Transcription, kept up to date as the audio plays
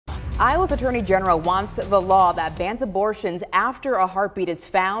Iowa's Attorney General wants the law that bans abortions after a heartbeat is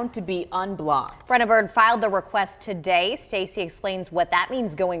found to be unblocked. Brenna Bird filed the request today. Stacey explains what that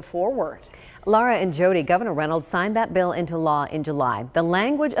means going forward. Laura and Jody, Governor Reynolds signed that bill into law in July. The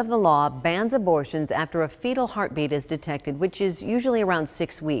language of the law bans abortions after a fetal heartbeat is detected, which is usually around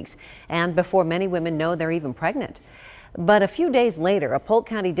 6 weeks, and before many women know they're even pregnant. But a few days later, a Polk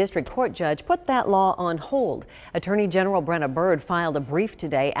County District Court judge put that law on hold. Attorney General Brenna Bird filed a brief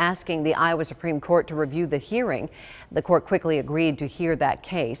today asking the Iowa Supreme Court to review the hearing. The court quickly agreed to hear that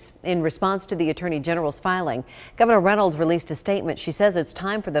case. In response to the Attorney General's filing, Governor Reynolds released a statement. She says it's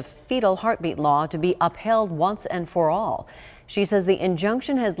time for the fetal heartbeat law to be upheld once and for all. She says the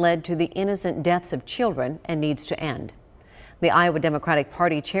injunction has led to the innocent deaths of children and needs to end. The Iowa Democratic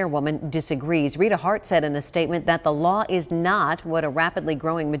Party chairwoman disagrees. Rita Hart said in a statement that the law is not what a rapidly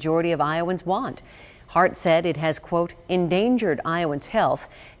growing majority of Iowans want. Hart said it has, quote, endangered Iowans' health,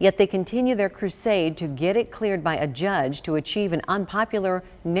 yet they continue their crusade to get it cleared by a judge to achieve an unpopular,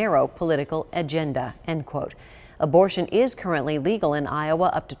 narrow political agenda, end quote. Abortion is currently legal in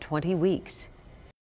Iowa up to 20 weeks.